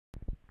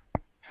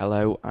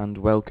Hello and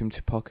welcome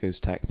to Poco's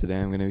Tech. Today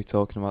I'm going to be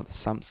talking about the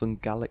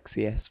Samsung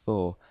Galaxy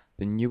S4,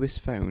 the newest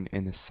phone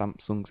in the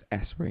Samsung's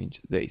S range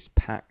that is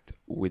packed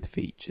with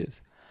features.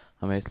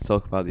 I'm here to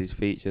talk about these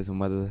features and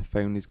whether the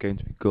phone is going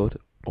to be good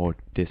or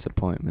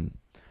disappointment.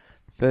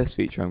 The first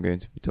feature I'm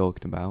going to be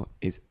talking about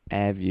is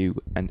Air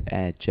View and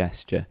Air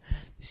Gesture.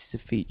 This is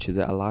a feature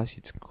that allows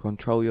you to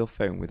control your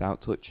phone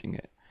without touching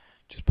it,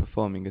 just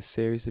performing a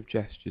series of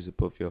gestures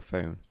above your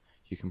phone.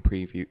 You can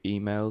preview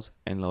emails,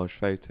 enlarge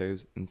photos,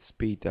 and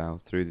speed dial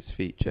through this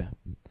feature.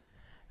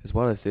 As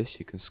well as this,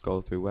 you can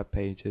scroll through web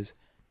pages,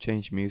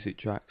 change music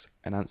tracks,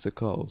 and answer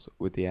calls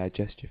with the Air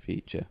Gesture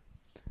feature.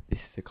 This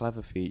is a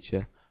clever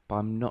feature, but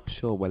I'm not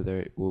sure whether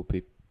it will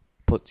be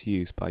put to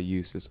use by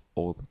users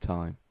all the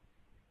time.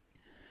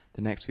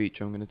 The next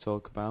feature I'm going to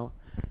talk about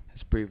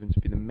has proven to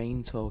be the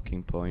main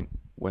talking point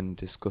when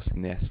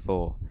discussing the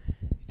S4.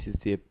 It is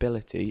the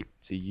ability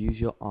to use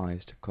your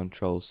eyes to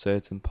control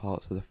certain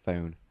parts of the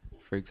phone.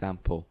 For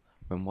example,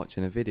 when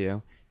watching a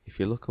video, if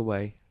you look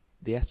away,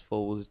 the S4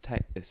 will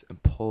detect this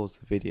and pause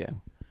the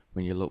video.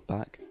 When you look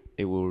back,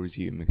 it will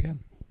resume again.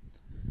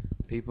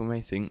 People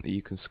may think that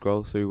you can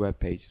scroll through web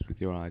pages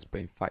with your eyes,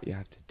 but in fact you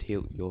have to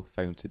tilt your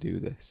phone to do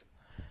this.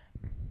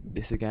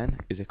 This again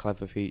is a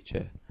clever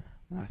feature,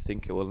 and I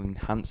think it will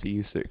enhance the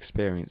user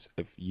experience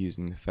of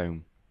using the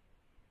phone.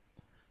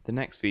 The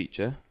next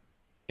feature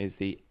is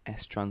the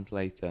S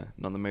Translator.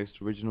 Not the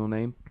most original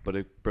name, but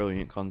a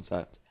brilliant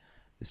concept.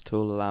 This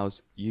tool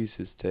allows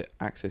users to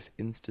access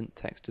instant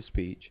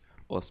text-to-speech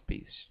or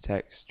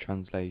speech-to-text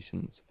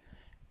translations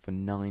for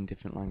 9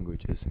 different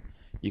languages.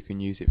 You can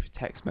use it for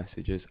text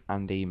messages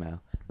and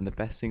email, and the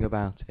best thing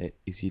about it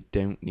is you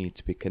don't need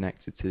to be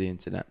connected to the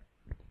internet.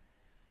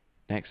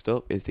 Next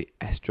up is the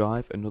S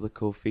Drive. Another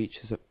cool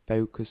feature that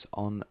focus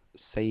on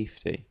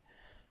safety.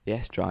 The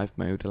S Drive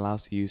mode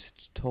allows the user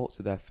to talk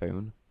to their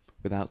phone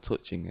without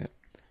touching it.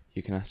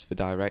 You can ask for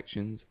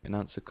directions and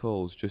answer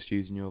calls just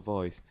using your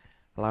voice,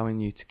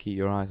 allowing you to keep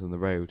your eyes on the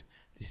road.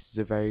 This is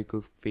a very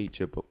good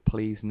feature, but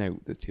please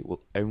note that it will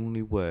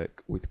only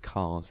work with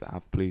cars that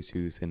have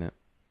Bluetooth in it.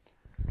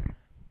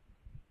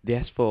 The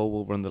S4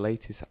 will run the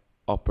latest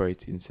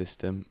operating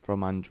system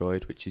from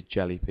Android, which is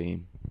Jelly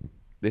Bean.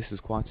 This was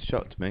quite a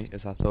shock to me,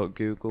 as I thought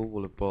Google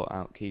will have brought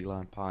out Key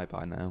Lime Pie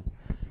by now,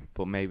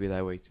 but maybe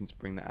they're waiting to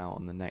bring that out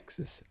on the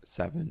Nexus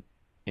 7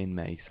 in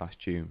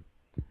May/June.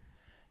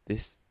 The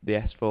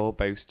S4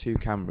 boasts 2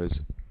 cameras,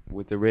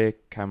 with the rear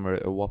camera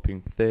at a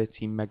whopping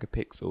 13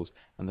 megapixels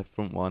and the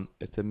front one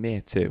at a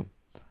mere 2.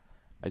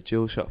 A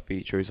dual shot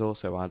feature is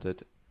also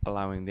added,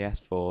 allowing the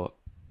S4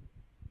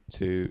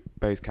 to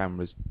both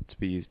cameras to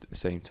be used at the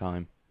same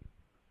time.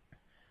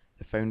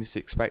 The phone is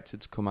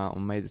expected to come out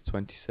on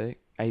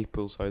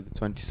April the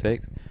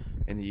 26th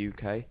in the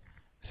UK,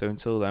 so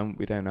until then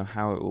we don't know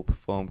how it will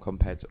perform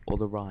compared to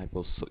other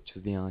rivals such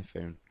as the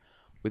iPhone.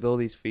 With all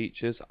these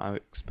features, I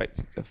expect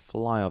it to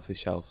fly off the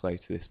shelf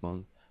later this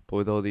month, but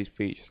with all these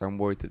features I'm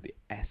worried that the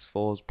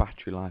S4's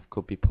battery life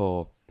could be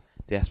poor.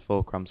 The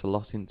S4 crams a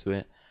lot into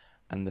it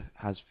and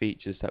has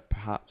features that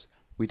perhaps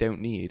we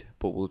don't need,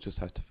 but we'll just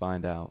have to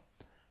find out.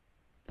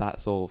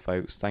 That's all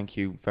folks, thank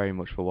you very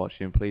much for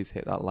watching. Please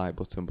hit that like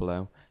button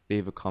below,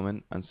 leave a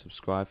comment and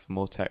subscribe for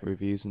more tech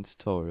reviews and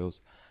tutorials.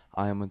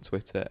 I am on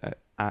Twitter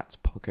at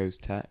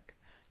PocosTech.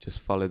 Just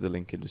follow the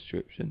link in the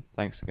description.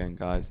 Thanks again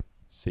guys,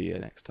 see you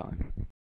next time.